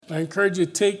I encourage you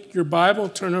to take your Bible,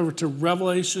 turn over to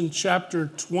Revelation chapter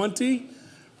 20.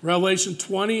 Revelation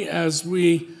 20 as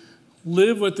we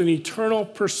live with an eternal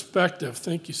perspective.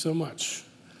 Thank you so much.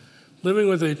 Living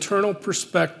with an eternal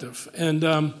perspective. And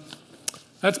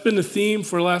that's been the theme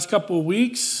for the last couple of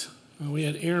weeks. We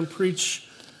had Aaron preach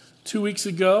 2 weeks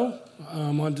ago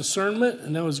on discernment,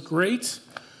 and that was great.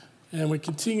 And we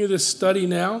continue this study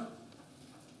now.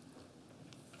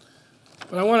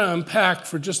 But I want to unpack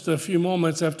for just a few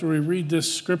moments after we read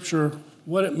this scripture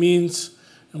what it means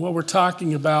and what we're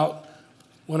talking about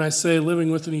when I say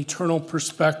living with an eternal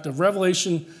perspective.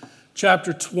 Revelation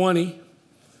chapter 20,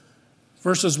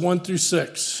 verses 1 through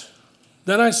 6.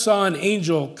 Then I saw an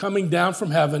angel coming down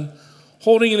from heaven,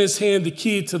 holding in his hand the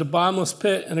key to the bottomless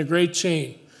pit and a great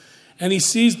chain. And he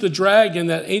seized the dragon,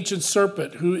 that ancient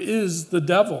serpent, who is the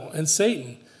devil and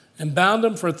Satan, and bound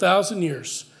him for 1,000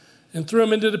 years, and threw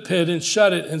him into the pit and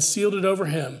shut it and sealed it over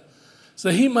him, so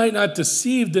that he might not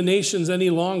deceive the nations any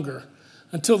longer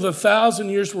until the 1,000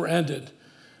 years were ended.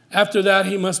 After that,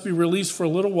 he must be released for a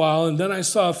little while. And then I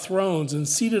saw thrones, and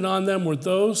seated on them were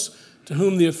those to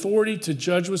whom the authority to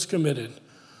judge was committed.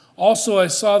 Also, I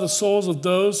saw the souls of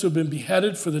those who had been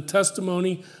beheaded for the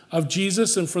testimony of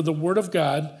Jesus and for the word of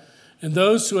God, and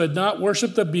those who had not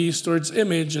worshipped the beast or its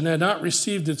image and had not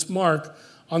received its mark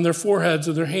on their foreheads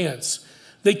or their hands.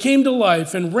 They came to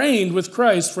life and reigned with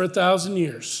Christ for 1,000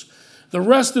 years. The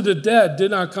rest of the dead did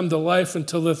not come to life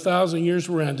until the 1,000 years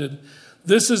were ended.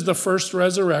 This is the first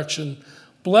resurrection.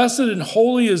 Blessed and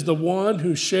holy is the one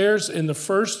who shares in the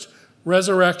first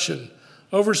resurrection.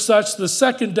 Over such, the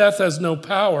second death has no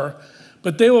power,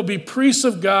 but they will be priests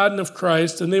of God and of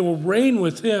Christ, and they will reign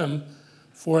with him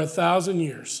for 1,000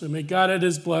 years. And may God add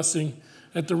his blessing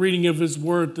at the reading of his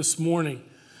word this morning.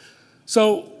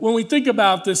 So when we think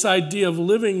about this idea of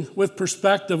living with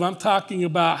perspective, I'm talking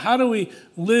about how do we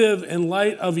live in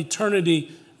light of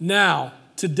eternity now,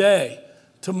 today,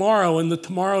 tomorrow, and the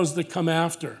tomorrows that come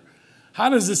after. How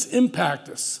does this impact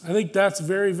us? I think that's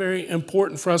very, very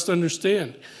important for us to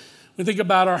understand. We think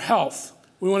about our health.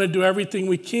 We want to do everything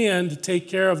we can to take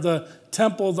care of the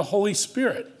temple of the Holy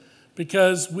Spirit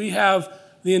because we have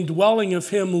the indwelling of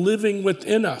him living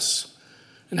within us.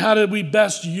 And how do we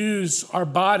best use our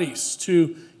bodies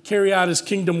to carry out his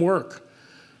kingdom work?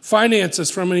 Finances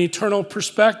from an eternal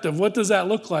perspective. What does that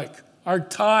look like? Our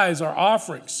tithes, our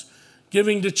offerings,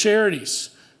 giving to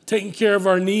charities, taking care of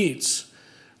our needs.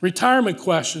 Retirement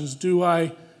questions. Do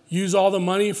I use all the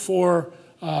money for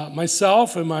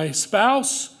myself and my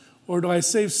spouse, or do I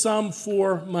save some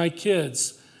for my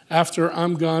kids after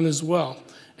I'm gone as well?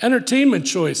 Entertainment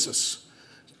choices.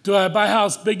 Do I buy a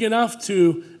house big enough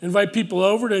to invite people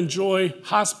over to enjoy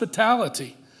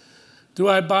hospitality? Do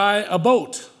I buy a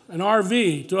boat, an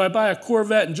RV? Do I buy a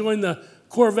Corvette and join the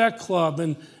Corvette Club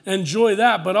and enjoy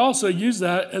that, but also use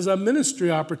that as a ministry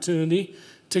opportunity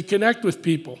to connect with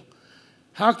people?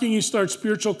 How can you start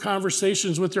spiritual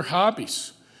conversations with your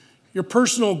hobbies, your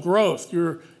personal growth,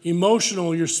 your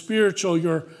emotional, your spiritual,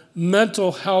 your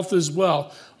mental health as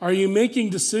well? Are you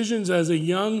making decisions as a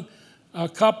young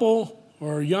couple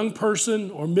or a young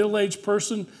person or middle-aged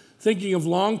person thinking of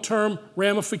long-term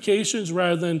ramifications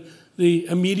rather than the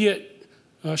immediate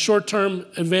short-term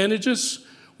advantages?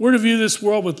 We're to view this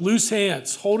world with loose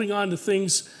hands, holding on to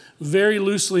things very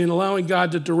loosely and allowing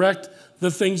God to direct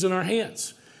the things in our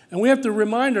hands. And we have to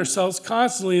remind ourselves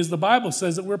constantly, as the Bible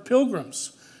says, that we're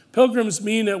pilgrims. Pilgrims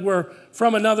mean that we're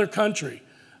from another country,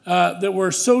 that we're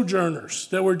sojourners,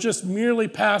 that we're just merely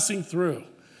passing through.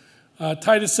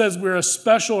 Titus says we're a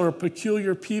special or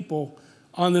peculiar people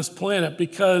on this planet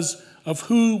because of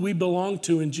who we belong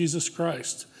to in Jesus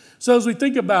Christ. So as we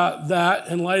think about that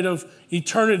in light of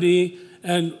eternity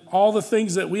and all the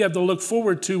things that we have to look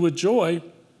forward to with joy,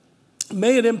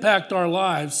 may it impact our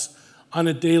lives on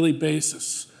a daily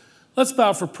basis. Let's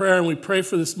bow for prayer, and we pray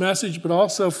for this message, but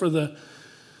also for the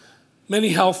many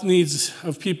health needs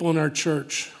of people in our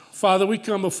church. Father, we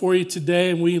come before you today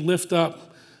and we lift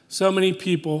up so many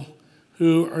people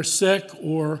who are sick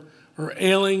or are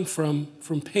ailing from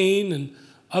pain and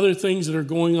other things that are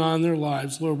going on in their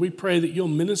lives. Lord, we pray that you'll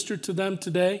minister to them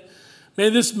today.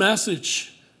 May this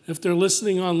message, if they're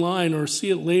listening online or see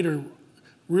it later,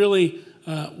 really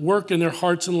work in their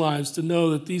hearts and lives to know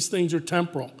that these things are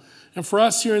temporal. And for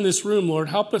us here in this room, Lord,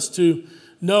 help us to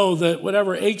know that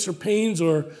whatever aches or pains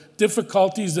or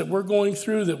difficulties that we're going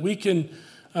through, that we can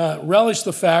relish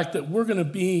the fact that we're going to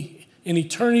be in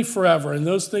eternity forever, and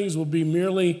those things will be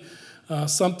merely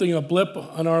something, a blip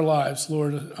on our lives,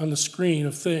 Lord, on the screen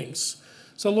of things.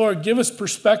 So, Lord, give us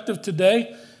perspective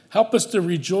today. Help us to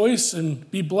rejoice and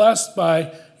be blessed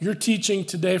by your teaching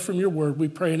today from your word. We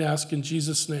pray and ask in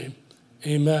Jesus' name.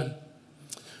 Amen.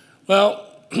 Well,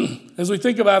 as we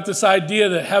think about this idea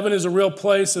that heaven is a real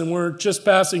place and we're just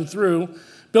passing through,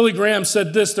 Billy Graham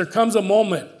said this: there comes a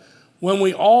moment when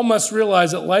we all must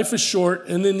realize that life is short,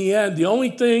 and in the end, the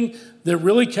only thing that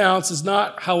really counts is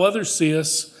not how others see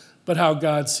us, but how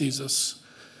God sees us.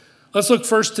 Let's look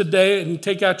first today and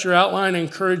take out your outline. I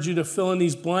encourage you to fill in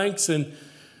these blanks, and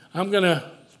I'm going to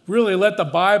really let the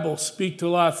Bible speak to a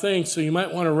lot of things, so you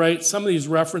might want to write some of these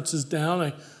references down.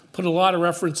 I put a lot of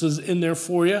references in there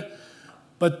for you.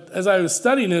 But as I was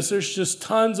studying this, there's just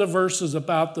tons of verses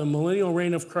about the millennial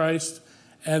reign of Christ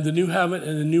and the new heaven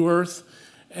and the new earth.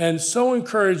 And so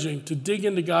encouraging to dig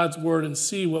into God's word and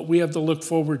see what we have to look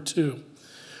forward to.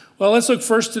 Well, let's look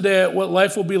first today at what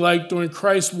life will be like during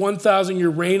Christ's 1,000-year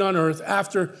reign on earth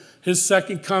after his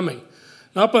second coming.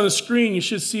 Now, up on the screen, you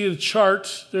should see the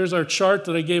chart. There's our chart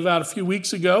that I gave out a few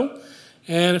weeks ago.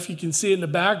 And if you can see it in the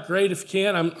back, great. If you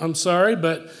can't, I'm sorry,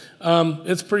 but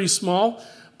it's pretty small.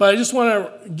 But I just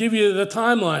want to give you the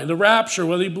timeline, the rapture,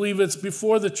 whether you believe it's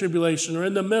before the tribulation or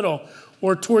in the middle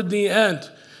or toward the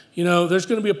end. You know, there's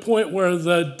going to be a point where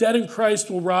the dead in Christ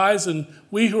will rise, and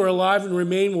we who are alive and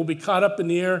remain will be caught up in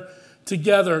the air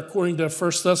together, according to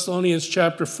 1 Thessalonians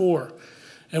chapter 4.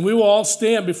 And we will all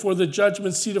stand before the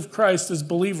judgment seat of Christ as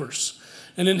believers.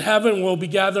 And in heaven, we'll be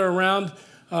gathered around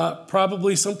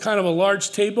probably some kind of a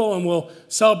large table, and we'll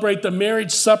celebrate the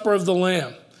marriage supper of the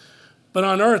Lamb. But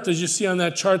on earth, as you see on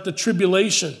that chart, the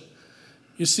tribulation,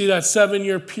 you see that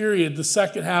 7-year period. The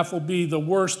second half will be the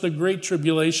worst, the great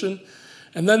tribulation.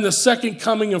 And then the second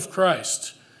coming of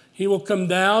Christ. He will come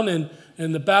down, and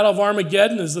the battle of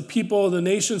Armageddon, as the people of the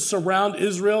nations surround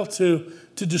Israel to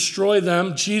destroy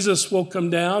them, Jesus will come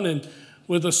down, and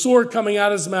with a sword coming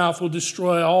out of his mouth will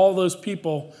destroy all those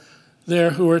people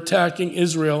there who are attacking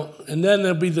Israel. And then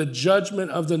there'll be the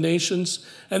judgment of the nations.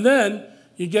 And then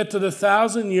you get to the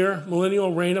 1,000-year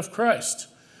millennial reign of Christ.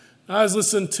 I was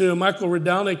listening to Michael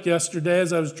Radalnik yesterday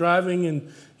as I was driving,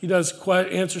 and he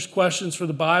answers questions for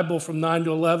the Bible from 9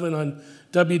 to 11 on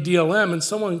WDLM, and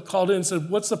someone called in and said,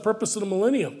 what's the purpose of the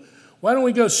millennium? Why don't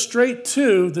we go straight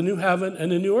to the new heaven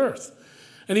and the new earth?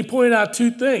 And he pointed out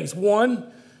two things.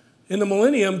 One, in the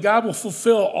millennium, God will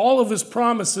fulfill all of his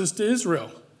promises to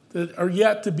Israel that are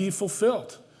yet to be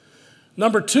fulfilled.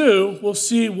 Number two, we'll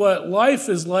see what life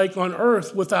is like on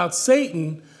earth without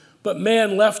Satan, but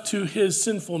man left to his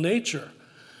sinful nature.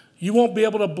 You won't be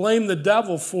able to blame the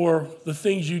devil for the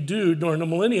things you do during the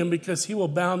millennium because he will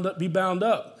be bound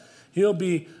up. He'll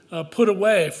be put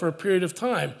away for a period of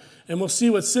time. And we'll see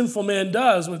what sinful man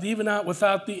does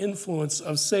without the influence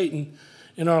of Satan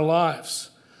in our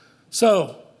lives.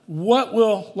 So, what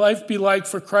will life be like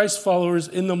for Christ followers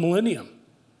in the millennium?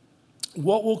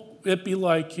 What will it be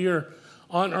like here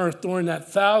on earth during that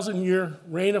 1,000-year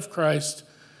reign of Christ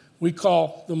we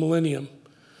call the millennium?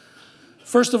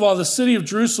 First of all, the city of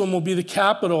Jerusalem will be the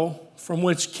capital from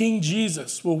which King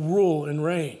Jesus will rule and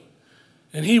reign.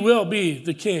 And he will be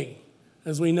the king,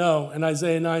 as we know in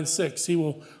Isaiah 9:6. He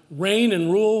will reign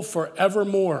and rule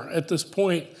forevermore at this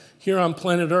point here on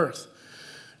planet Earth.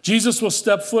 Jesus will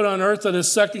step foot on earth at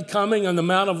his second coming on the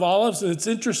Mount of Olives. And it's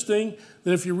interesting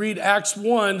that if you read Acts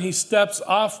 1, he steps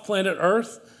off planet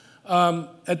Earth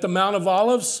at the Mount of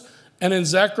Olives. And in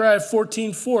Zechariah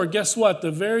 14:4, guess what?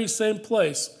 The very same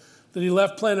place that he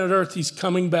left planet Earth, he's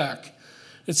coming back.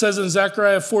 It says in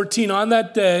Zechariah 14, on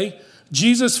that day,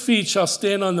 Jesus' feet shall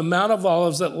stand on the Mount of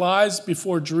Olives that lies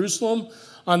before Jerusalem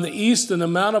on the east, and the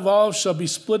Mount of Olives shall be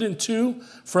split in two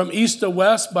from east to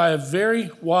west by a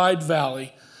very wide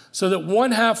valley, so that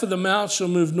one half of the mount shall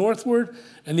move northward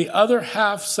and the other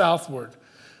half southward.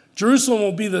 Jerusalem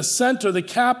will be the center, the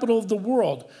capital of the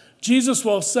world. Jesus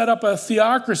will set up a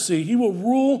theocracy. He will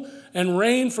rule and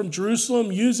reign from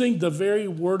Jerusalem using the very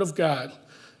word of God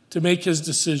to make his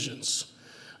decisions.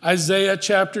 Isaiah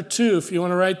chapter 2, if you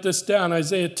want to write this down,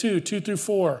 Isaiah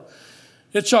 2:2-4.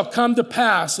 It shall come to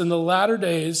pass in the latter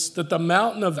days that the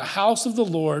mountain of the house of the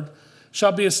Lord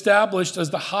shall be established as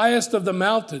the highest of the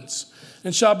mountains,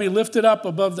 and shall be lifted up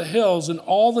above the hills, and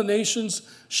all the nations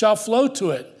shall flow to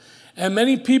it. And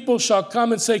many people shall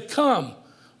come and say, come,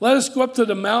 let us go up to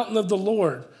the mountain of the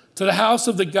Lord, to the house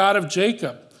of the God of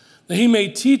Jacob, that he may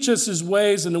teach us his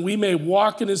ways, and that we may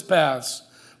walk in his paths.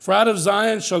 For out of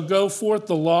Zion shall go forth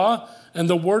the law and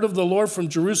the word of the Lord from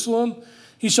Jerusalem.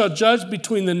 He shall judge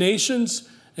between the nations,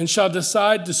 and shall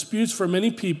decide disputes for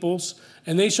many peoples,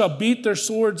 and they shall beat their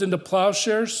swords into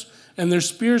plowshares, and their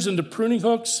spears into pruning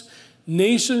hooks.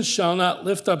 Nation shall not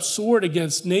lift up sword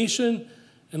against nation.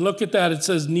 And look at that. It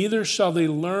says, neither shall they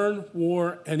learn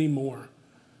war anymore.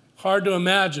 Hard to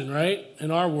imagine, right, in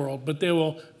our world. But they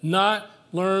will not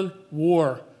learn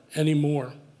war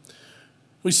anymore.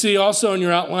 We see also in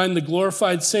your outline the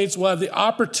glorified saints will have the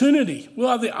opportunity. We'll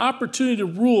have the opportunity to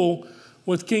rule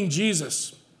with King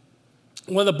Jesus.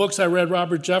 One of the books I read,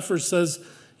 Robert Jeffers says,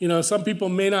 some people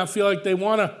may not feel like they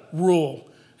want to rule.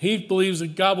 He believes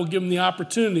that God will give them the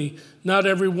opportunity. Not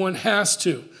everyone has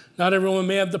to. Not everyone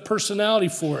may have the personality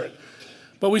for it.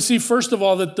 But we see, first of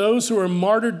all, that those who are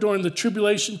martyred during the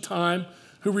tribulation time,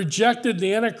 who rejected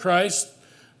the Antichrist,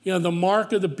 the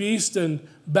mark of the beast and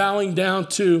bowing down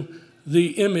to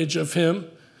the image of him,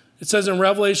 it says in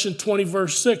Revelation 20,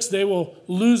 verse 6, they will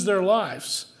lose their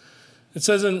lives. It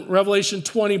says in Revelation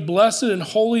 20, blessed and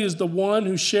holy is the one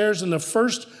who shares in the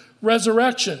first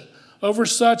resurrection. Over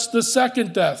such the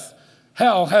second death,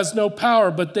 hell has no power,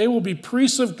 but they will be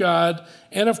priests of God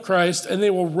and of Christ, and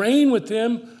they will reign with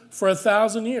him for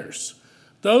 1,000 years.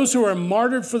 Those who are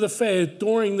martyred for the faith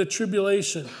during the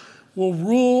tribulation will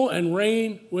rule and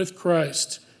reign with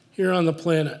Christ here on the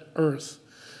planet Earth.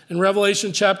 In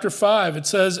Revelation chapter 5, it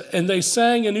says, and they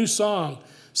sang a new song,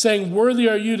 saying, worthy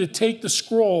are you to take the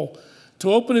scroll,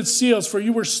 to open its seals, for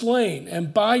you were slain,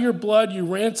 and by your blood you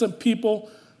ransomed people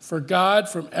for God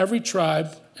from every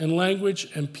tribe and language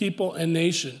and people and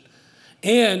nation.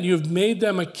 And you have made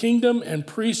them a kingdom and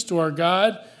priests to our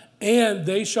God, and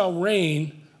they shall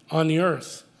reign on the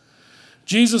earth.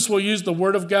 Jesus will use the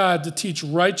word of God to teach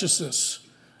righteousness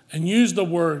and use the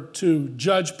word to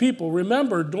judge people.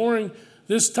 Remember, during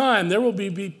this time, there will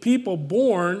be people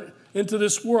born into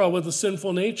this world with a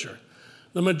sinful nature.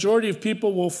 The majority of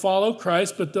people will follow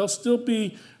Christ, but there'll still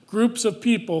be groups of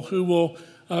people who will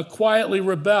quietly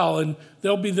rebel, and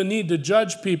there'll be the need to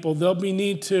judge people. There'll be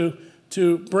need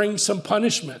to bring some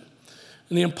punishment.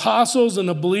 And the apostles and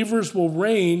the believers will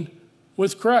reign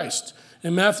with Christ.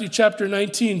 In Matthew chapter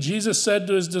 19, Jesus said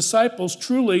to his disciples,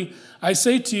 truly, I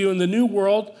say to you, in the new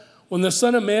world, when the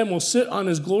Son of Man will sit on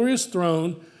his glorious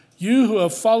throne, you who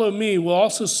have followed me will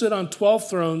also sit on 12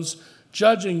 thrones,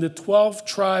 judging the 12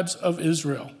 tribes of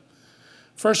Israel.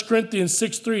 1 Corinthians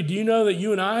 6:3, do you know that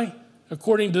you and I,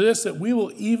 according to this, that we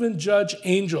will even judge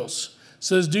angels? It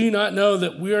says, do you not know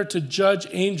that we are to judge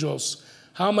angels?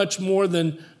 How much more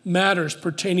than matters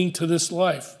pertaining to this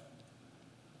life?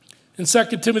 In 2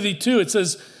 Timothy 2, it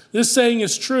says, this saying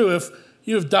is true. If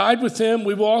you have died with him,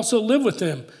 we will also live with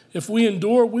him. If we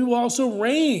endure, we will also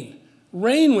reign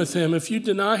with him. If you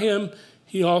deny him,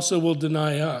 he also will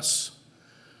deny us.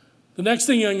 The next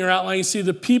thing on your outline, you see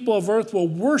the people of earth will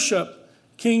worship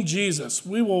King Jesus.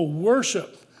 We will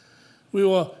worship. We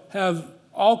will have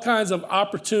all kinds of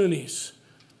opportunities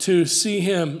to see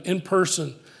him in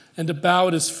person and to bow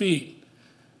at his feet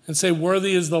and say,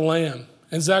 worthy is the Lamb.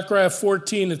 In Zechariah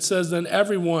 14, it says, then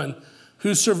everyone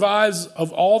who survives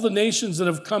of all the nations that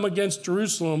have come against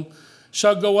Jerusalem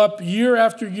shall go up year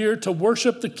after year to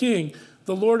worship the King,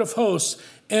 the Lord of hosts,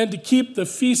 and to keep the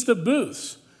Feast of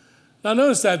Booths. Now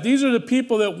notice that. These are the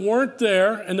people that weren't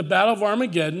there in the Battle of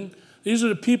Armageddon. These are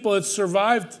the people that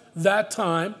survived that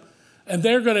time, and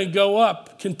they're going to go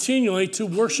up continually to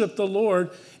worship the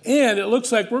Lord. And it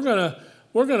looks like we're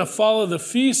going to follow the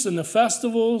feasts and the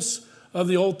festivals of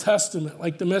the Old Testament,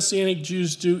 like the Messianic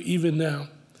Jews do even now.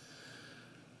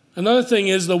 Another thing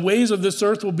is the ways of this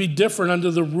earth will be different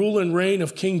under the rule and reign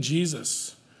of King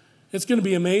Jesus. It's going to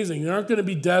be amazing. There aren't going to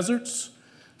be deserts.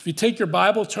 If you take your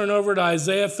Bible, turn over to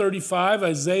Isaiah 35,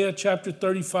 Isaiah chapter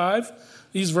 35.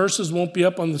 These verses won't be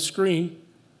up on the screen.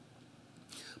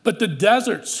 But the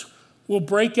deserts will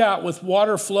break out with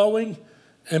water flowing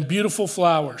and beautiful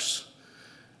flowers.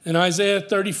 In Isaiah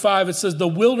 35, it says, the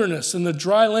wilderness and the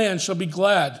dry land shall be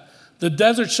glad. The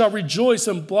desert shall rejoice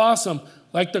and blossom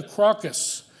like the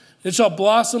crocus. It shall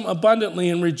blossom abundantly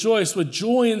and rejoice with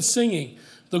joy and singing.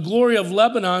 The glory of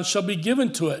Lebanon shall be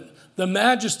given to it, the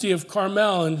majesty of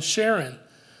Carmel and Sharon.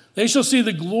 They shall see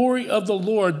the glory of the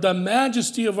Lord, the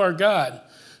majesty of our God.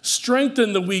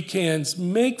 Strengthen the weak hands,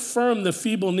 make firm the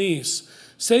feeble knees.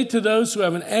 Say to those who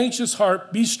have an anxious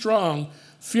heart, be strong.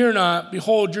 Fear not,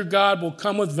 behold, your God will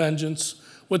come with vengeance,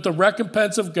 with the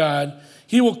recompense of God.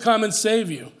 He will come and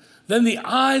save you. Then the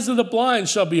eyes of the blind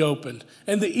shall be opened,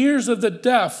 and the ears of the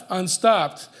deaf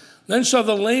unstopped. Then shall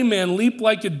the lame man leap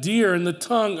like a deer, and the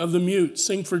tongue of the mute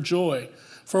sing for joy.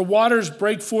 For waters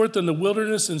break forth in the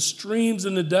wilderness and streams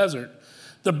in the desert.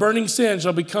 The burning sand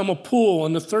shall become a pool,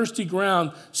 and the thirsty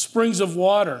ground springs of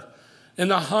water. In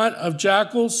the haunt of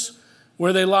jackals,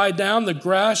 where they lie down, the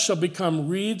grass shall become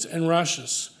reeds and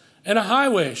rushes. And a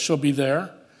highway shall be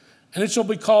there, and it shall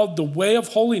be called the way of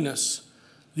holiness.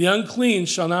 The unclean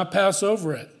shall not pass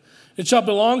over it. It shall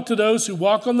belong to those who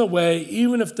walk on the way,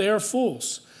 even if they are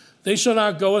fools. They shall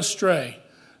not go astray.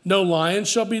 No lion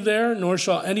shall be there, nor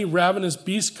shall any ravenous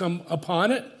beast come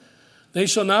upon it. They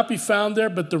shall not be found there,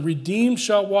 but the redeemed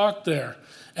shall walk there.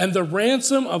 And the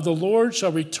ransom of the Lord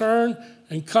shall return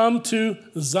and come to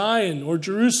Zion or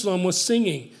Jerusalem with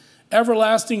singing.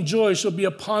 Everlasting joy shall be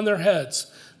upon their heads.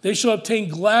 They shall obtain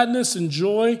gladness and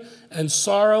joy, and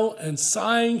sorrow and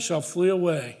sighing shall flee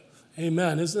away.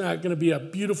 Amen. Isn't that going to be a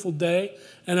beautiful day,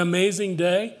 an amazing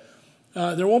day?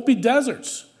 There won't be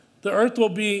deserts. The earth will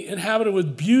be inhabited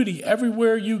with beauty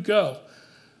everywhere you go.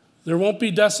 There won't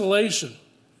be desolation.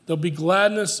 There'll be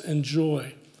gladness and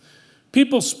joy.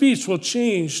 People's speech will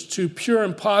change to pure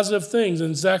and positive things.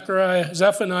 In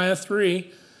Zephaniah 3,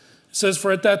 it says,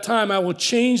 "For at that time I will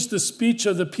change the speech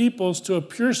of the peoples to a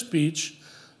pure speech,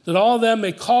 that all of them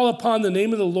may call upon the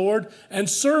name of the Lord and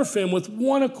serve him with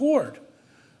one accord."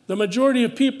 The majority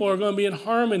of people are going to be in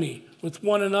harmony with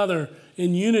one another,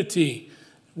 in unity,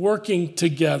 working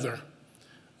together.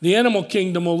 The animal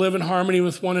kingdom will live in harmony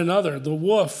with one another. The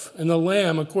wolf and the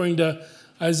lamb, according to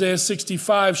Isaiah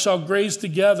 65, shall graze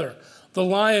together. The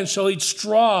lion shall eat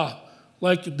straw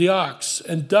like the ox,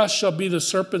 and dust shall be the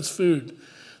serpent's food.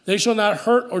 They shall not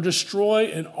hurt or destroy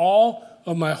in all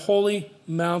of my holy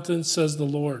mountain, says the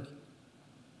Lord.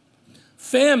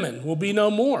 Famine will be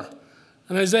no more.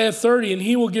 In Isaiah 30, and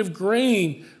he will give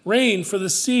rain for the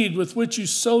seed with which you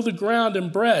sow the ground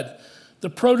and bread, the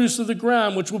produce of the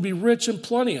ground, which will be rich and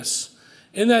plenteous.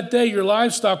 In that day, your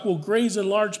livestock will graze in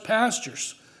large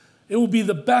pastures. It will be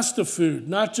the best of food,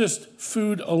 not just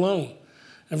food alone.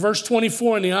 In verse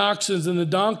 24, and the oxen and the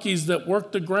donkeys that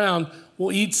work the ground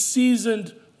will eat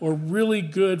seasoned or really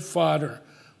good fodder,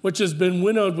 which has been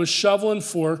winnowed with shovel and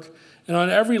fork, and on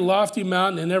every lofty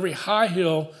mountain and every high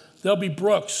hill, there'll be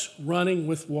brooks running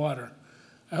with water.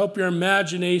 I hope your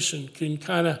imagination can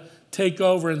kind of take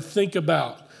over and think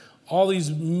about all these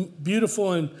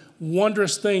beautiful and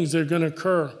wondrous things that are going to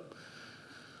occur.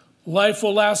 Life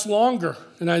will last longer.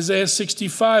 In Isaiah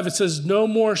 65, it says, "No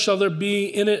more shall there be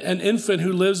in it an infant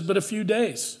who lives but a few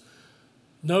days."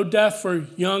 No death for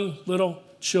young little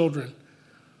children,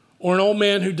 or an old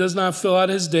man who does not fill out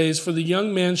his days, for the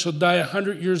young man shall die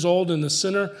 100 years old, and the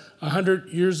sinner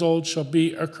 100 years old shall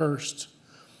be accursed.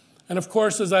 And of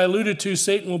course, as I alluded to,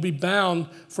 Satan will be bound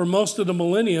for most of the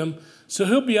millennium, so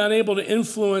he'll be unable to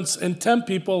influence and tempt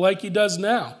people like he does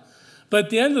now. But at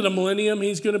the end of the millennium,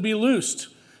 he's going to be loosed.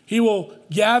 He will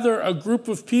gather a group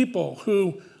of people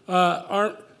who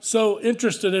aren't so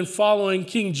interested in following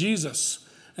King Jesus,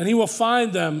 and he will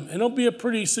find them, and it'll be a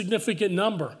pretty significant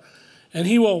number. And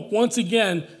he will once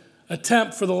again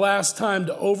attempt for the last time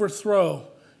to overthrow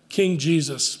King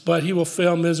Jesus, but he will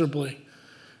fail miserably.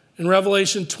 In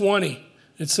Revelation 20,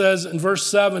 it says in verse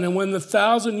 7, "And when the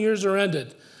 1,000 years are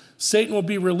ended, Satan will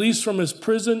be released from his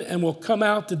prison and will come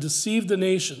out to deceive the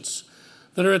nations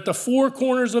that are at the four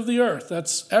corners of the earth."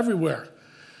 That's everywhere.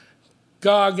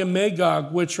 Gog and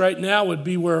Magog, which right now would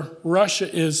be where Russia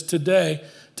is today,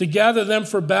 to gather them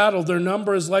for battle. Their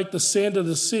number is like the sand of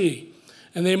the sea.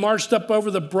 And they marched up over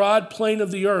the broad plain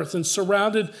of the earth and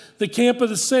surrounded the camp of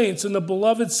the saints in the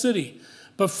beloved city.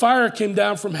 But fire came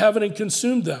down from heaven and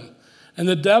consumed them. And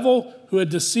the devil who had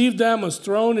deceived them was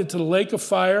thrown into the lake of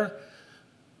fire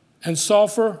and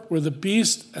sulfur, where the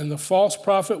beast and the false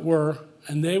prophet were,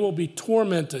 and they will be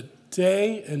tormented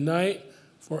day and night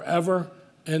forever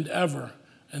and ever.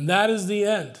 And that is the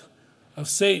end of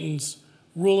Satan's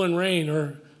rule and reign,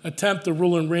 or attempt to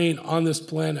rule and reign on this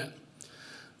planet.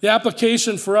 The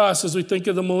application for us as we think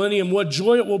of the millennium, what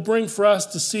joy it will bring for us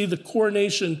to see the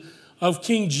coronation of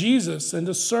King Jesus and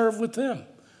to serve with him.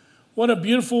 What a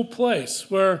beautiful place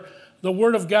where the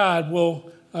word of God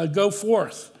will go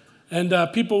forth, and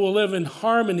people will live in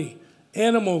harmony.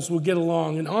 Animals will get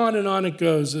along, and on it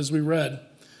goes as we read.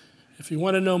 If you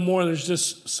want to know more, there's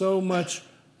just so much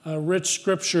rich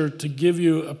scripture to give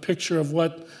you a picture of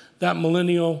what that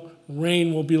millennial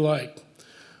reign will be like.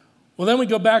 Well, then we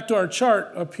go back to our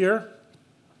chart up here,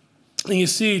 and you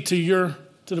see to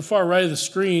the far right of the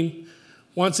screen,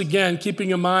 once again, keeping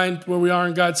in mind where we are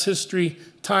in God's history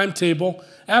timetable.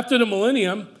 After the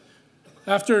millennium,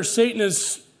 after Satan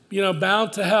is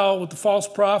bound to hell with the false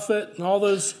prophet and all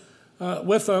those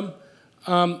with him,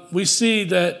 we see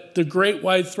that the great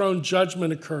white throne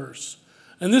judgment occurs.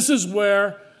 And this is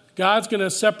where God's going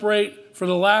to separate for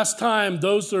the last time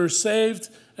those that are saved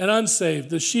and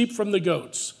unsaved, the sheep from the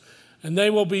goats. And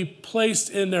they will be placed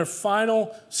in their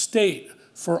final state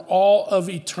for all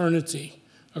of eternity,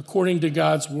 according to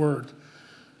God's word.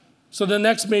 So the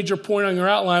next major point on your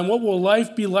outline, what will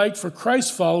life be like for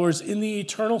Christ followers in the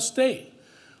eternal state?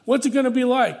 What's it going to be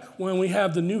like when we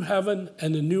have the new heaven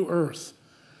and the new earth?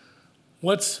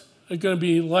 What's it going to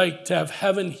be like to have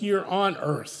heaven here on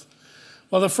earth?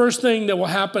 Well, the first thing that will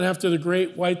happen after the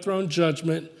great white throne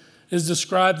judgment is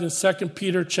described in 2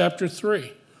 Peter chapter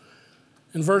 3.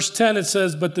 In verse 10 it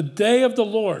says, "But the day of the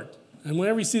Lord," and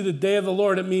whenever you see the day of the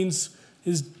Lord, it means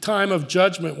his time of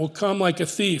judgment will come like a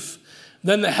thief.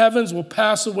 "Then the heavens will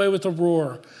pass away with a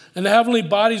roar, and the heavenly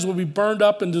bodies will be burned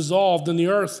up and dissolved, and the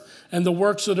earth and the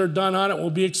works that are done on it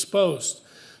will be exposed.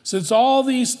 Since all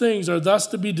these things are thus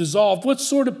to be dissolved, what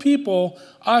sort of people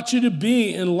ought you to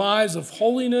be in lives of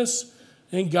holiness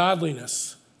and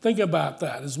godliness?" Think about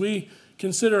that. As we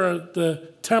consider the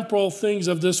temporal things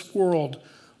of this world,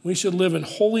 we should live in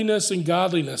holiness and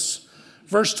godliness.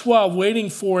 Verse 12, "Waiting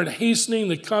for and hastening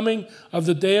the coming of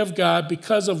the day of God,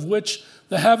 because of which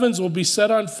the heavens will be set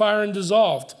on fire and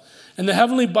dissolved, and the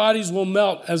heavenly bodies will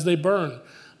melt as they burn.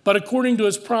 But according to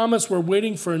his promise, we're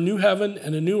waiting for a new heaven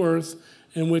and a new earth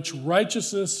in which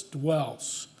righteousness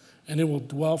dwells, and it will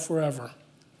dwell forever."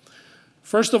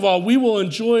 First of all, we will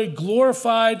enjoy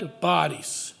glorified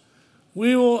bodies.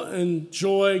 We will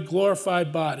enjoy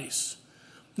glorified bodies.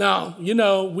 Now, we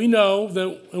know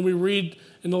that when we read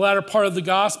in the latter part of the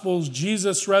Gospels,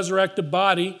 Jesus' resurrected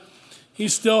body, he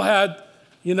still had,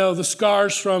 the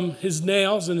scars from his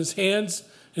nails in his hands,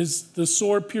 the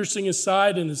sword piercing his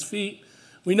side and his feet.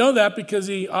 We know that because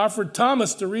he offered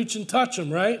Thomas to reach and touch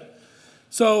him, right?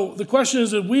 So the question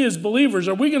is, we as believers,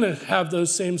 are we going to have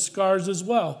those same scars as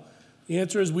well? The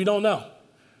answer is we don't know.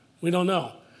 We don't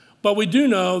know. But we do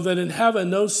know that in heaven,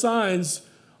 those signs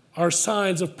are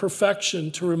signs of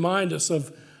perfection to remind us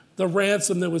of the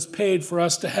ransom that was paid for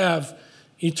us to have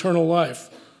eternal life.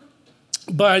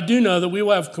 But I do know that we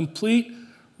will have complete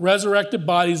resurrected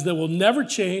bodies that will never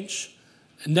change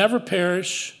and never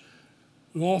perish.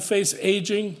 We won't face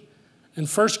aging. In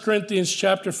 1 Corinthians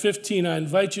chapter 15, I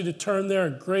invite you to turn there, a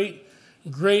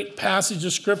great passage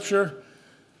of Scripture.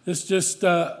 This just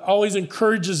always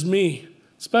encourages me,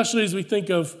 especially as we think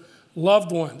of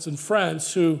loved ones and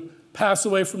friends who pass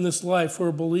away from this life who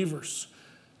are believers.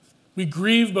 We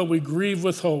grieve, but we grieve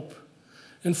with hope.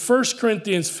 In 1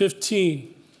 Corinthians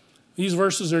 15, these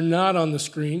verses are not on the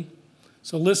screen,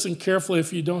 so listen carefully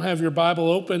if you don't have your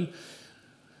Bible open.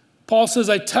 Paul says,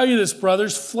 "I tell you this,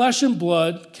 brothers, flesh and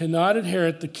blood cannot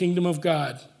inherit the kingdom of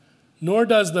God, nor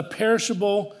does the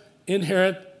perishable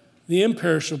inherit the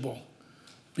imperishable.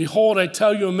 Behold, I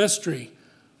tell you a mystery.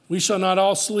 We shall not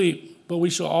all sleep, but we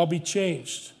shall all be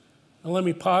changed." Now let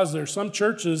me pause there. Some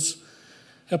churches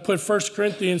have put 1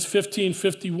 Corinthians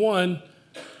 15:51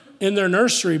 in their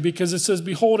nursery because it says,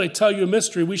 "Behold, I tell you a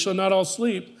mystery. We shall not all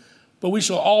sleep, but we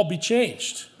shall all be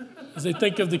changed." As they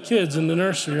think of the kids in the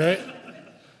nursery, right?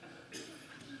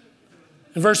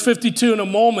 In verse 52, "In a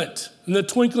moment, in the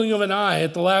twinkling of an eye,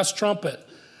 at the last trumpet,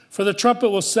 for the trumpet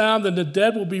will sound, and the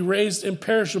dead will be raised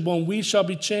imperishable, and we shall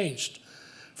be changed.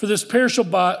 For this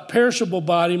perishable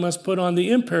body must put on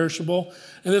the imperishable,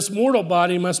 and this mortal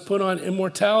body must put on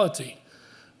immortality.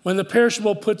 When the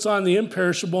perishable puts on the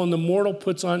imperishable, and the mortal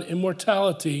puts on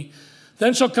immortality,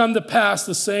 then shall come to pass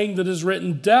the saying that is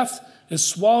written, 'Death is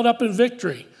swallowed up in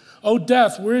victory.' O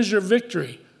death, where is your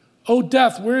victory? O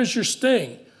death, where is your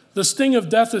sting? The sting of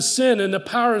death is sin, and the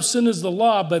power of sin is the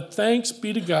law, but thanks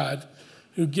be to God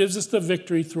who gives us the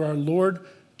victory through our Lord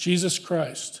Jesus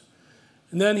Christ."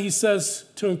 And then he says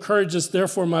to encourage us,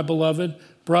 "Therefore, my beloved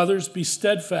brothers, be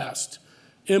steadfast,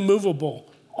 immovable,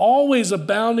 always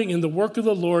abounding in the work of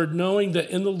the Lord, knowing that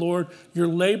in the Lord your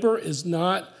labor is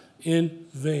not in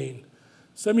vain."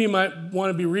 Some of you might want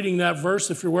to be reading that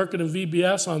verse if you're working in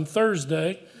VBS on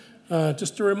Thursday,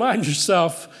 just to remind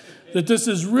yourself that this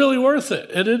is really worth it,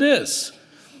 and it is.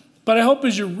 But I hope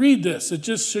as you read this, it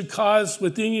just should cause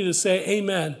within you to say,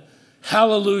 "Amen,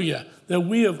 hallelujah," that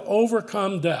we have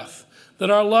overcome death, that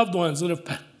our loved ones that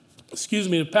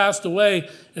have passed away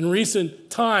in recent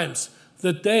times,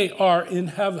 that they are in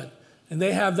heaven, and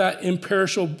they have that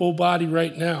imperishable body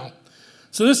right now.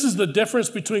 So this is the difference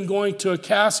between going to a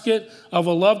casket of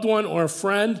a loved one or a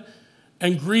friend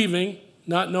and grieving,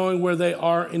 not knowing where they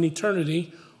are in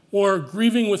eternity, or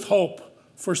grieving with hope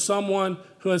for someone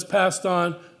who has passed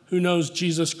on, who knows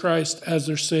Jesus Christ as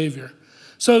their Savior.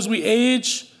 So as we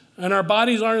age and our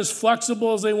bodies aren't as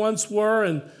flexible as they once were,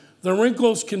 and the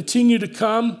wrinkles continue to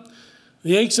come,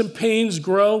 the aches and pains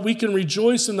grow, we can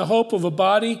rejoice in the hope of a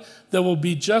body that will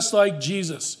be just like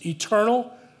Jesus,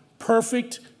 eternal,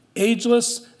 perfect,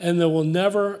 ageless, and that will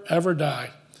never, ever die.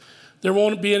 There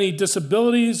won't be any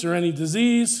disabilities or any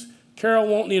disease. Carol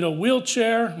won't need a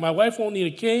wheelchair. My wife won't need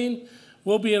a cane.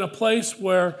 We'll be in a place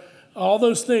where all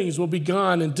those things will be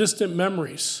gone in distant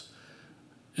memories.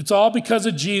 It's all because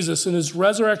of Jesus and his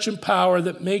resurrection power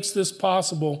that makes this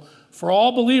possible for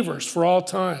all believers for all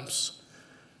times.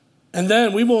 And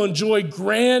then we will enjoy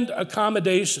grand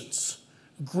accommodations.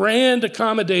 Grand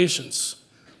accommodations.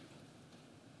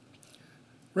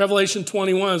 Revelation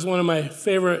 21 is one of my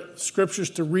favorite scriptures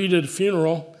to read at a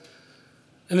funeral.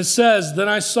 And it says, "Then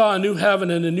I saw a new heaven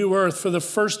and a new earth, for the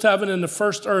first heaven and the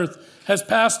first earth has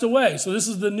passed away." So this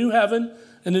is the new heaven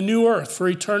and the new earth for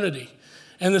eternity.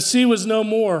 "And the sea was no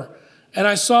more. And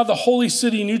I saw the holy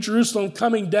city, New Jerusalem,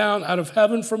 coming down out of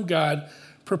heaven from God,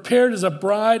 prepared as a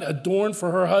bride adorned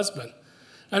for her husband.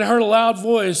 And I heard a loud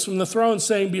voice from the throne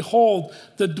saying, 'Behold,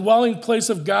 the dwelling place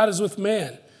of God is with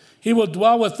man. He will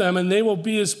dwell with them, and they will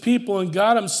be his people, and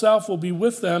God himself will be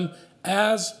with them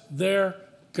as their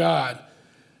God.'"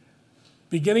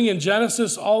 Beginning in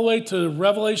Genesis all the way to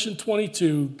Revelation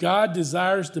 22, God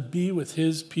desires to be with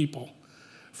his people.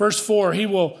 Verse 4, "He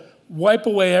will wipe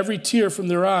away every tear from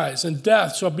their eyes, and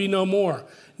death shall be no more.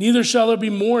 Neither shall there be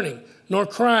mourning, nor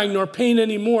crying, nor pain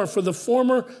any more, for the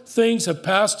former things have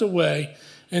passed away.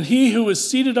 And he who is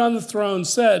seated on the throne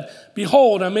said,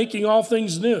 'Behold, I'm making all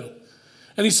things new.'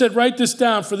 And he said, 'Write this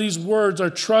down, for these words are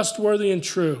trustworthy and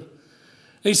true.'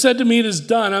 And he said to me, 'It is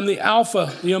done. I'm the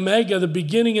Alpha, the Omega, the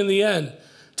beginning and the end.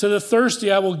 To the thirsty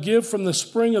I will give from the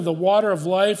spring of the water of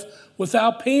life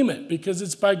without payment, because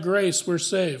it's by grace we're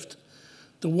saved.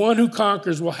 The one who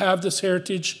conquers will have this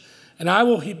heritage, and I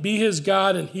will be his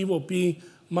God, and he will be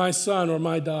my son or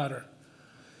my daughter.'"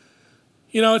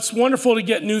 You know, it's wonderful to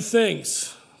get new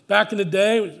things. Back in the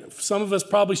day, some of us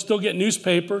probably still get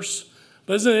newspapers,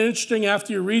 but isn't it interesting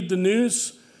after you read the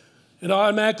news, it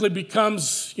automatically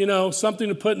becomes, something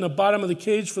to put in the bottom of the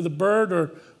cage for the bird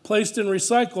or placed in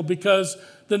recycle, because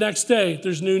the next day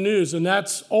there's new news, and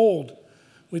that's old.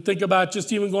 We think about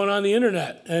just even going on the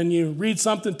internet, and you read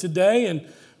something today, and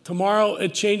tomorrow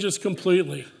it changes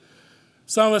completely.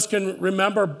 Some of us can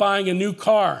remember buying a new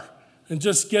car and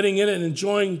just getting in it and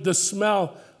enjoying the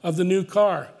smell of the new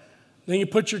car. Then you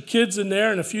put your kids in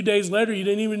there, and a few days later, you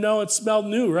didn't even know it smelled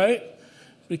new, right?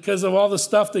 Because of all the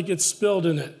stuff that gets spilled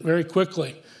in it very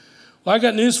quickly. Well, I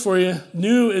got news for you.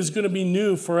 New is going to be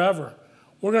new forever.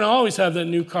 We're going to always have that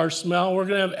new car smell. We're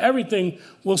going to have everything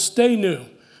will stay new.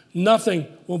 Nothing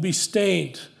will be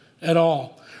stained at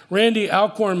all. Randy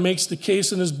Alcorn makes the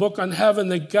case in his book on heaven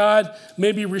that God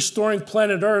may be restoring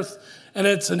planet Earth and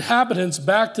its inhabitants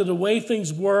back to the way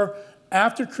things were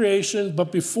after creation,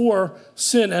 but before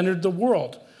sin entered the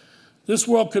world. This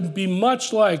world could be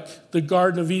much like the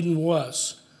Garden of Eden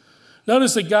was.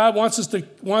 Notice that God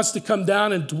wants to come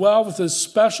down and dwell with his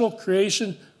special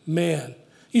creation, man.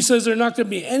 He says there's not going to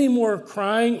be any more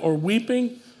crying or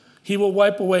weeping. He will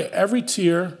wipe away every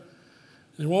tear.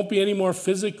 There won't be any more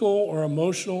physical or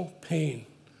emotional pain.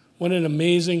 What an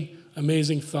amazing,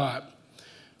 amazing thought.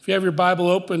 If you have your Bible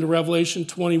open to Revelation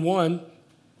 21,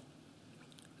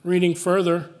 reading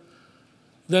further,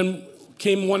 then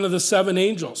came one of the seven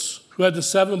angels who had the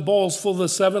seven bowls full of the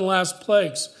seven last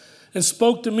plagues, and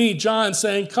spoke to me, John,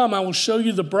 saying, "Come, I will show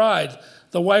you the bride,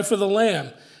 the wife of the Lamb."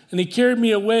 And he carried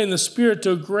me away in the Spirit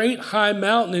to a great high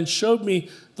mountain and showed me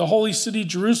the holy city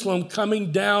Jerusalem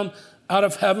coming down out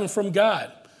of heaven from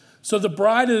God. So the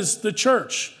bride is the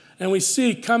church. And we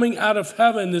see coming out of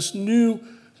heaven this new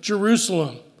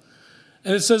Jerusalem.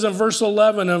 And it says in verse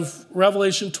 11 of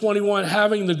Revelation 21,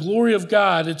 having the glory of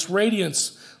God, its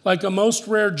radiance like a most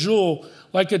rare jewel,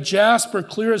 like a jasper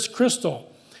clear as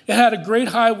crystal. It had a great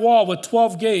high wall with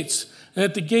 12 gates, and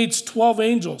at the gates 12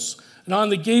 angels. And on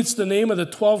the gates, the name of the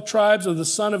 12 tribes of the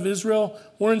son of Israel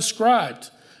were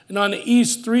inscribed. And on the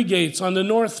east, 3 gates, on the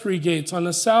north, 3 gates, on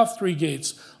the south, 3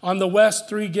 gates, on the west,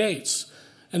 3 gates.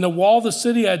 And the wall of the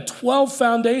city had 12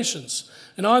 foundations,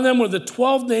 and on them were the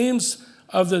 12 names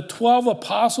of the 12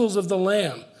 apostles of the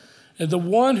Lamb. And the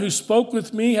one who spoke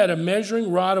with me had a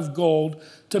measuring rod of gold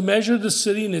to measure the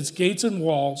city and its gates and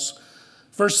walls.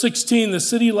 Verse 16, the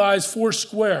city lies 4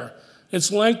 square, its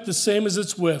length the same as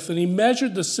its width. And he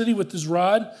measured the city with his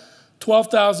rod,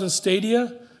 12,000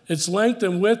 stadia. Its length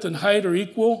and width and height are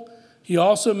equal. He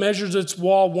also measures its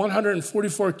wall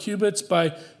 144 cubits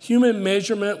by human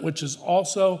measurement, which is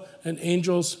also an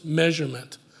angel's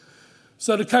measurement.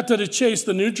 So to cut to the chase,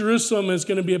 the New Jerusalem is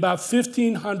going to be about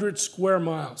 1,500 square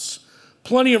miles.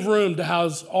 Plenty of room to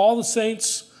house all the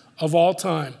saints of all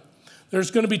time.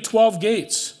 There's going to be 12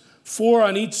 gates, 4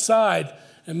 on each side,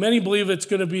 and many believe it's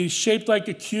going to be shaped like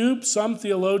a cube. Some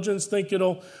theologians think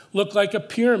it'll look like a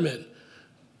pyramid.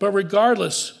 But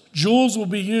regardless, jewels will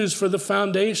be used for the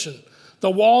foundation. The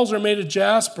walls are made of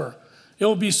jasper. It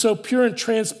will be so pure and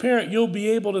transparent, you'll be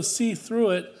able to see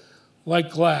through it like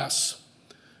glass.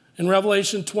 In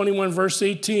Revelation 21, verse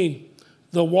 18,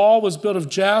 the wall was built of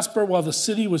jasper while the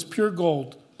city was pure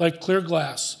gold, like clear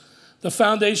glass. The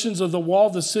foundations of the wall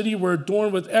of the city were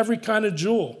adorned with every kind of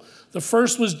jewel. The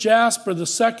first was jasper, the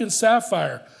second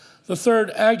sapphire, the third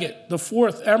agate, the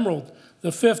fourth emerald,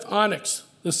 the fifth onyx,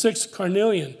 the sixth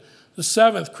carnelian, the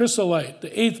seventh chrysolite,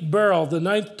 the eighth beryl, the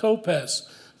ninth topaz,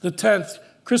 the 10th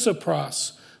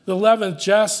chrysoprase, the 11th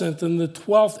jacinth, and the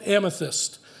 12th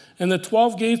amethyst. And the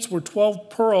 12 gates were 12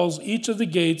 pearls, each of the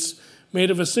gates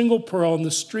made of a single pearl, and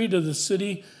the street of the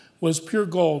city was pure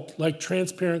gold, like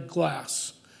transparent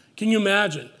glass. Can you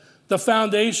imagine? The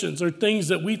foundations are things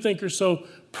that we think are so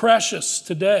precious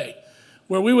today.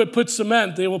 Where we would put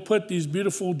cement, they will put these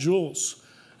beautiful jewels.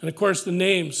 And of course, the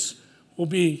names will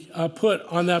be put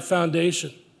on that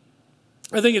foundation.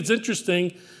 I think it's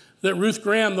interesting that Ruth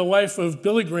Graham, the wife of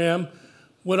Billy Graham,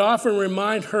 would often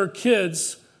remind her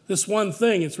kids this one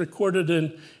thing. It's recorded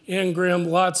in Anne Graham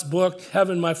Lott's book,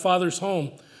 Heaven, My Father's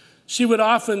Home. She would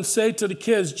often say to the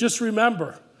kids, just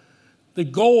remember, the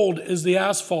gold is the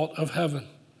asphalt of heaven.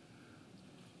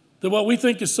 That what we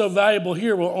think is so valuable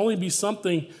here will only be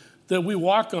something that we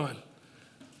walk on,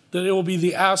 that it will be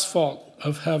the asphalt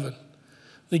of heaven.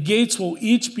 The gates will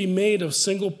each be made of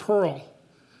single pearl.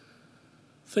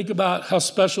 Think about how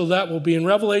special that will be. In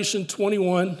Revelation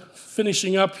 21,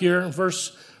 finishing up here,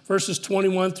 verses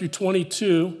 21 through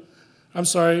 22,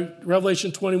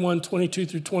 Revelation 21, 22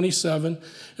 through 27,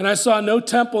 and I saw no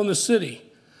temple in the city,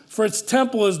 for its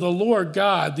temple is the Lord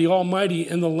God, the Almighty,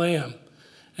 and the Lamb.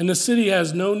 And the city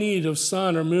has no need of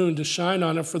sun or moon to shine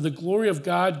on it, for the glory of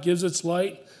God gives its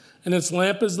light, and its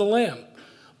lamp is the Lamb.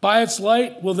 By its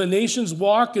light will the nations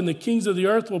walk, and the kings of the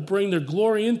earth will bring their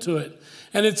glory into it.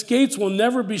 And its gates will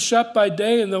never be shut by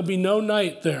day, and there'll be no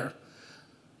night there.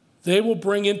 They will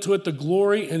bring into it the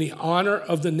glory and the honor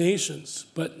of the nations,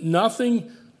 but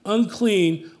nothing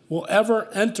unclean will ever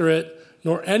enter it,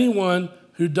 nor anyone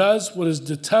who does what is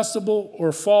detestable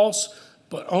or false,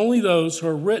 but only those who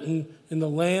are written in the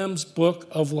Lamb's book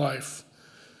of life.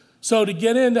 So to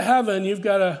get into heaven, you've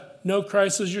got to know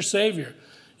Christ as your Savior.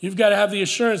 You've got to have the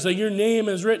assurance that your name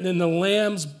is written in the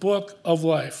Lamb's book of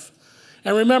life.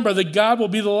 And remember that God will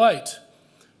be the light.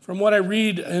 From what I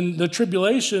read in the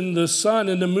tribulation, the sun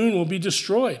and the moon will be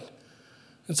destroyed.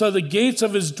 And so the gates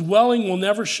of his dwelling will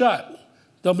never shut.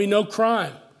 There'll be no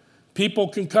crime. People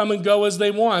can come and go as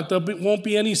they want. There won't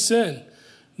be any sin.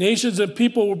 Nations and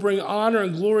people will bring honor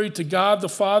and glory to God the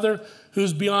Father,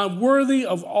 who's beyond worthy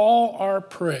of all our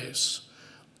praise.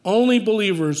 Only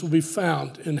believers will be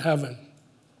found in heaven.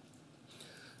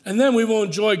 And then we will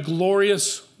enjoy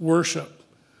glorious worship.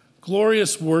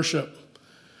 Glorious worship.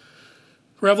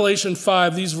 Revelation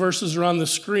 5, these verses are on the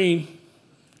screen.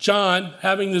 John,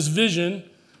 having this vision,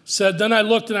 said, Then I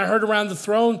looked and I heard around the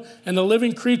throne and the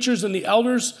living creatures and the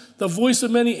elders, the voice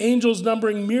of many angels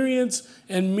numbering myriads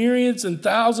and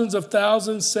thousands of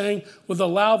thousands, saying with a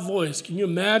loud voice, can you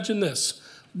imagine this?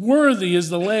 Worthy is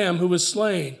the Lamb who was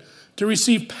slain to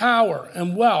receive power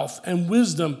and wealth and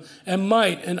wisdom and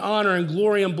might and honor and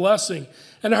glory and blessing.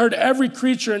 And I heard every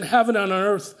creature in heaven and on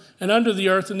earth and under the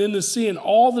earth and in the sea and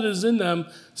all that is in them,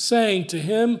 saying to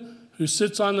him who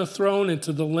sits on the throne and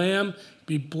to the Lamb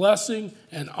be blessing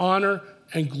and honor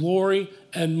and glory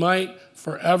and might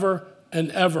forever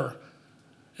and ever.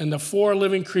 And the four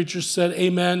living creatures said,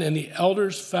 Amen, and the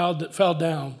elders fell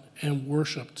down and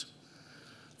worshiped.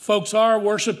 Folks, our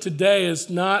worship today is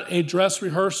not a dress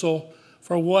rehearsal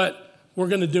for what we're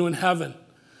going to do in heaven.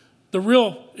 The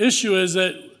real issue is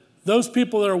that those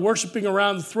people that are worshiping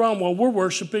around the throne, while we're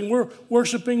worshiping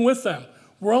with them.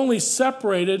 We're only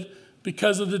separated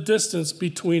because of the distance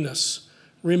between us.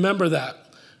 Remember that.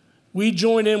 We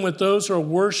join in with those who are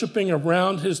worshiping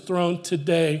around his throne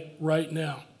today, right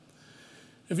now.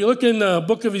 If you look in the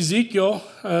book of Ezekiel,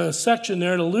 a section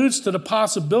there, it alludes to the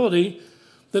possibility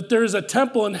that there is a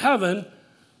temple in heaven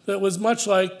that was much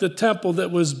like the temple that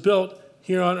was built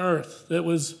here on earth, that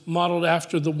was modeled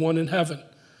after the one in heaven.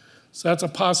 So that's a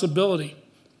possibility.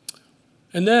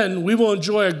 And then we will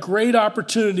enjoy a great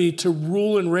opportunity to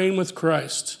rule and reign with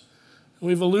Christ.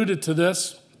 We've alluded to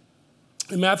this.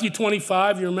 In Matthew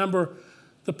 25, you remember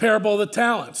the parable of the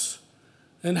talents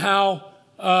and how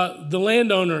the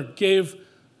landowner gave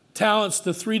talents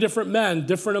to three different men,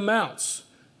 different amounts.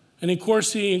 And of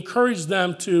course, he encouraged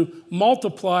them to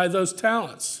multiply those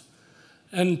talents.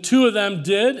 And two of them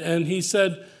did, and he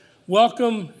said,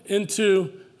 welcome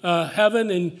into heaven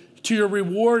and to your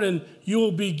reward, and you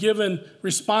will be given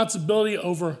responsibility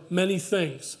over many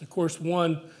things. Of course,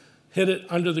 one hid it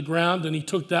under the ground, and he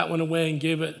took that one away and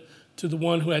gave it to the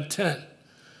one who had 10.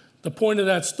 The point of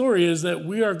that story is that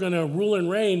we are going to rule and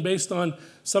reign based on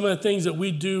some of the things that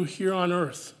we do here on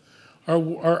earth,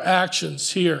 our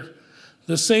actions here.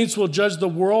 The saints will judge the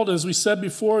world. As we said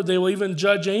before, they will even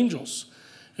judge angels.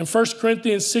 In 1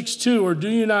 Corinthians 6:2, or do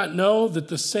you not know that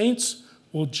the saints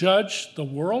will judge the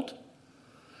world?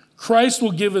 Christ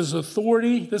will give his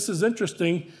authority, this is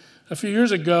interesting, a few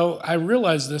years ago, I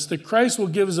realized this, that Christ will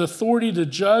give his authority to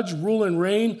judge, rule, and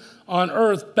reign on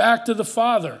earth back to the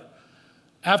Father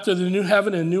after the new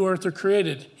heaven and new earth are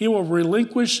created. He will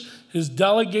relinquish his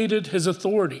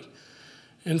authority.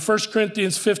 In 1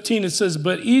 Corinthians 15, it says,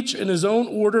 but each in his own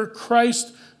order,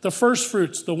 Christ the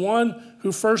firstfruits, the one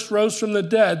who first rose from the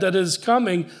dead, that is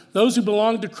coming, those who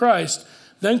belong to Christ.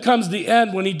 Then comes the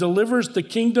end when he delivers the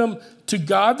kingdom to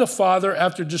God the Father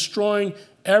after destroying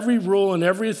every rule and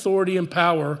every authority and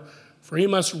power, for he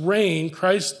must reign,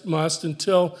 Christ must,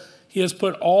 until he has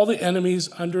put all the enemies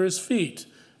under his feet.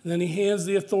 And then he hands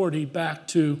the authority back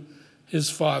to his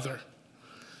Father.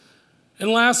 And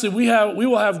lastly, we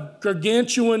will have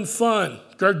gargantuan fun.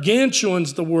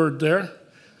 Gargantuan's the word there.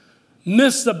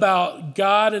 Myths about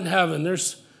God and heaven.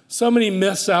 There's so many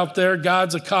myths out there.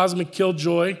 God's a cosmic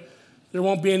killjoy. There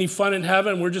won't be any fun in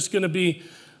heaven. We're just going to be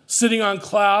sitting on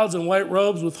clouds and white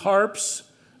robes with harps,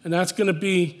 and that's going to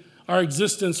be our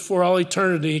existence for all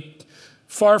eternity,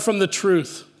 far from the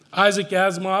truth. Isaac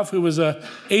Asimov, who was an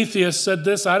atheist, said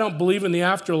this, I don't believe in the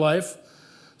afterlife,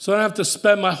 so I don't have to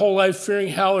spend my whole life fearing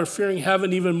hell or fearing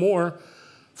heaven even more.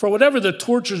 For whatever the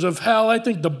tortures of hell, I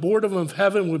think the boredom of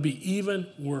heaven would be even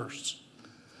worse.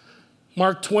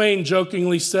 Mark Twain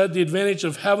jokingly said, the advantage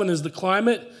of heaven is the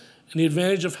climate, and the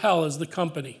advantage of hell is the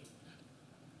company.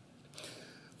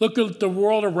 Look at the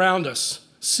world around us.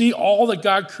 See all that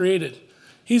God created.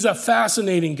 He's a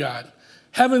fascinating God.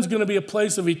 Heaven's going to be a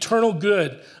place of eternal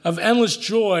good, of endless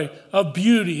joy, of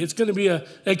beauty. It's going to be an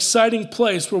exciting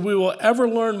place where we will ever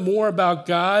learn more about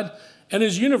God and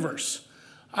his universe.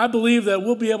 I believe that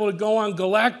we'll be able to go on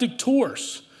galactic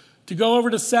tours, to go over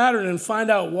to Saturn and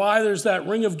find out why there's that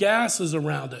ring of gases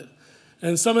around it.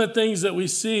 And some of the things that we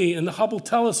see in the Hubble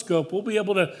telescope, we'll be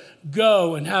able to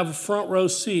go and have a front row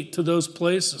seat to those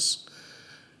places.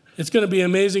 It's going to be an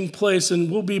amazing place,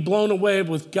 and we'll be blown away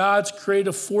with God's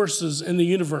creative forces in the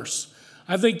universe.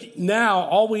 I think now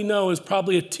all we know is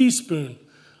probably a teaspoon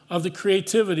of the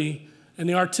creativity and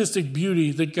the artistic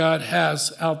beauty that God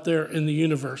has out there in the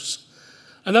universe.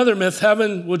 Another myth,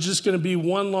 heaven was just going to be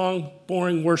one long,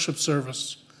 boring worship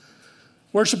service.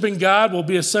 Worshiping God will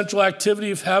be a central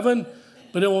activity of heaven,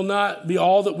 but it will not be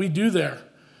all that we do there.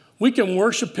 We can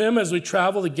worship him as we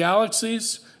travel the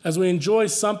galaxies, as we enjoy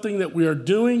something that we are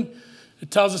doing.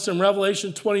 It tells us in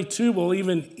Revelation 22, we'll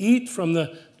even eat from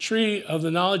the tree of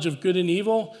the knowledge of good and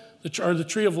evil, or the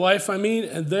tree of life,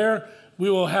 and there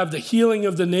we will have the healing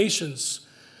of the nations.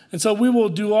 And so we will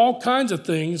do all kinds of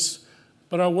things,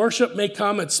 but our worship may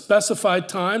come at specified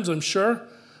times, I'm sure,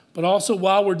 but also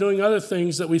while we're doing other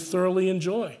things that we thoroughly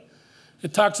enjoy.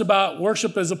 It talks about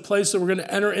worship as a place that we're going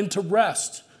to enter into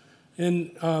rest.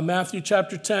 In Matthew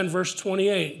chapter 10, verse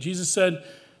 28, Jesus said,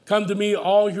 come to me,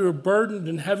 all who are burdened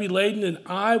and heavy laden, and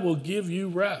I will give you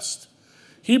rest.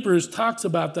 Hebrews talks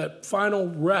about that final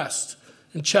rest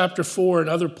in chapter 4 and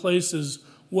other places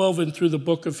woven through the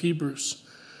book of Hebrews.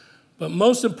 But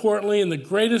most importantly, and the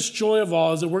greatest joy of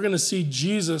all, is that we're going to see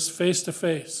Jesus face to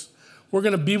face. We're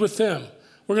going to be with him.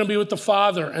 We're going to be with the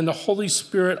Father and the Holy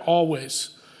Spirit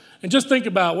always. And just think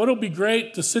about what it'll be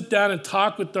great to sit down and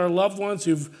talk with our loved ones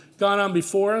who've gone on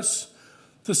before us,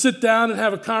 to sit down and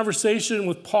have a conversation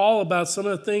with Paul about some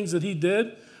of the things that he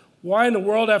did. Why in the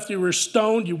world, after you were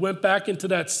stoned, you went back into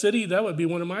that city? That would be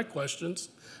one of my questions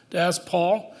to ask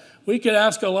Paul. We could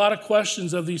ask a lot of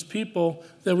questions of these people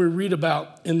that we read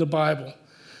about in the Bible.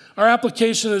 Our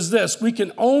application is this. We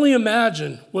can only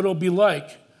imagine what it'll be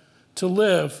like to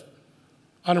live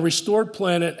on a restored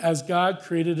planet as God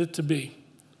created it to be.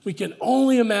 We can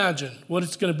only imagine what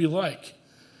it's going to be like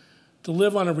to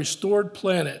live on a restored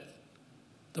planet,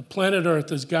 the planet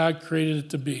Earth as God created it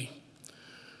to be.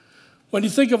 When you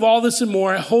think of all this and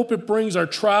more, I hope it brings our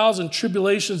trials and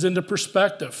tribulations into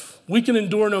perspective. We can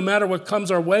endure no matter what comes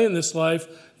our way in this life,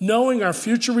 knowing our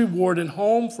future reward and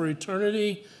home for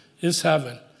eternity is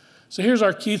heaven. So here's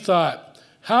our key thought.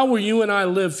 How will you and I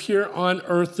live here on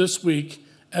earth this week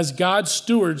as God's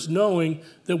stewards, knowing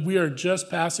that we are just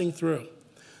passing through?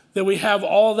 That we have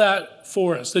all that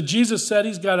for us. That Jesus said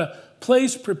he's got a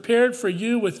place prepared for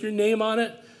you with your name on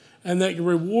it, and that your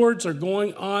rewards are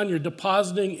going on. You're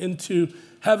depositing into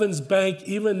heaven's bank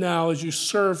even now as you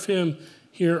serve him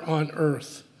here on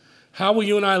earth. How will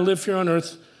you and I live here on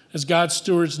earth as God's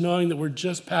stewards, knowing that we're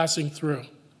just passing through?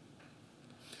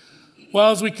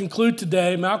 Well, as we conclude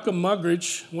today, Malcolm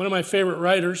Muggeridge, one of my favorite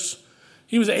writers,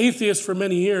 he was an atheist for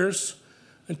many years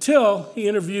until he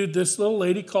interviewed this little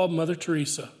lady called Mother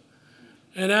Teresa.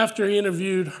 And after he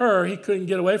interviewed her, he couldn't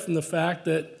get away from the fact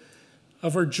that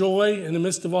of her joy in the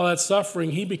midst of all that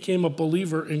suffering, he became a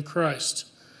believer in Christ.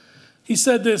 He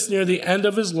said this near the end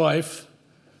of his life,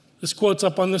 This quote's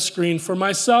up on the screen. For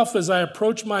myself, as I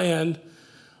approach my end,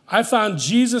 I found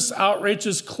Jesus'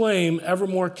 outrageous claim ever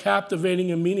more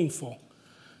captivating and meaningful.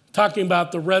 Talking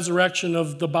about the resurrection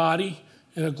of the body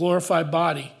and a glorified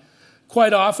body.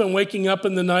 Quite often, waking up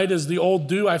in the night as the old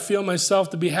do, I feel myself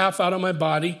to be half out of my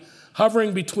body,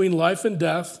 hovering between life and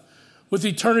death. With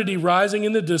eternity rising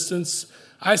in the distance,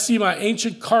 I see my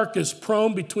ancient carcass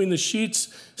prone between the sheets,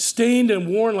 stained and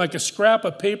worn like a scrap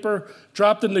of paper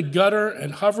dropped in the gutter,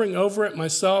 and hovering over it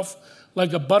myself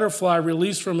like a butterfly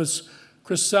released from its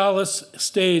chrysalis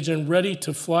stage and ready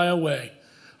to fly away.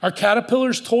 Are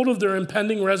caterpillars told of their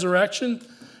impending resurrection?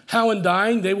 How in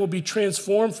dying they will be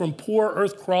transformed from poor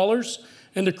earth crawlers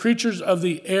into creatures of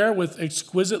the air with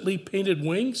exquisitely painted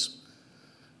wings?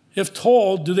 If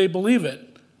told, do they believe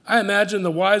it? I imagine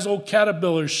the wise old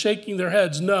caterpillars shaking their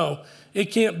heads. No,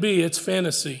 it can't be, it's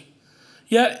fantasy.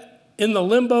 Yet, in the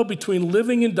limbo between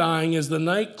living and dying, as the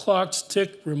night clocks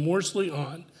tick remorselessly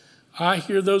on, I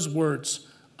hear those words,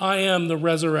 I am the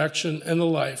resurrection and the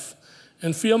life,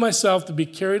 and feel myself to be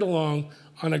carried along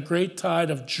on a great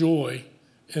tide of joy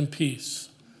and peace.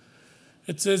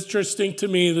 It's interesting to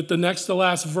me that the next to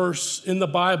last verse in the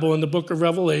Bible, in the book of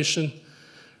Revelation,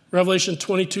 Revelation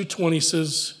 22:20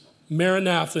 says,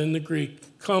 Maranatha in the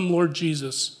Greek, come Lord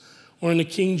Jesus, or in the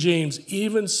King James,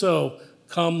 even so,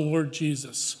 come Lord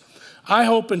Jesus. I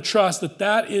hope and trust that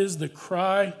that is the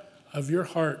cry of your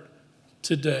heart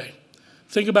today.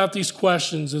 Think about these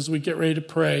questions as we get ready to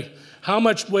pray. How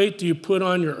much weight do you put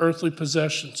on your earthly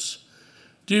possessions?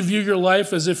 Do you view your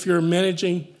life as if you're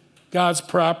managing God's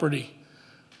property?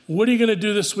 What are you going to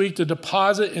do this week to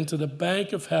deposit into the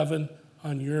bank of heaven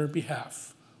on your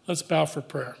behalf? Let's bow for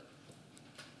prayer.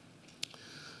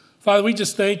 Father, we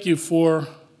just thank you for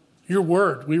your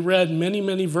word. We read many,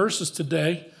 many verses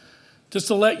today just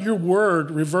to let your word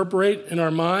reverberate in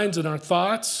our minds and our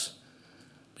thoughts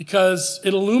because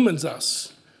it illumines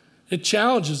us. It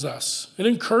challenges us. It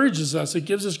encourages us. It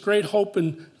gives us great hope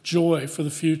and joy for the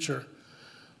future.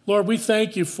 Lord, we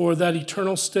thank you for that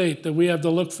eternal state that we have to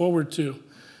look forward to.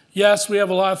 Yes, we have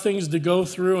a lot of things to go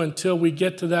through until we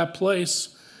get to that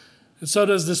place. And so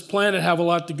does this planet have a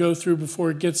lot to go through before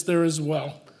it gets there as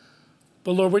well.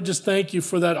 But Lord, we just thank you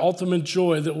for that ultimate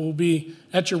joy that will be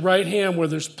at your right hand where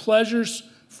there's pleasures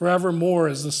forevermore,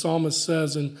 as the psalmist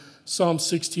says in Psalm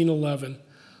 16:11.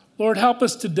 Lord, help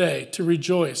us today to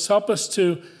rejoice. Help us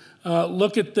to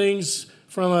look at things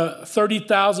from a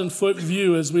 30,000-foot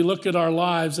view as we look at our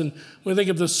lives and we think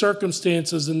of the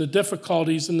circumstances and the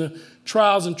difficulties and the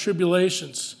trials and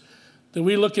tribulations, that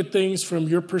we look at things from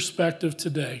your perspective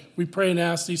today. We pray and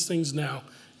ask these things now.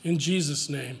 In Jesus'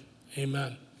 name,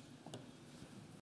 amen.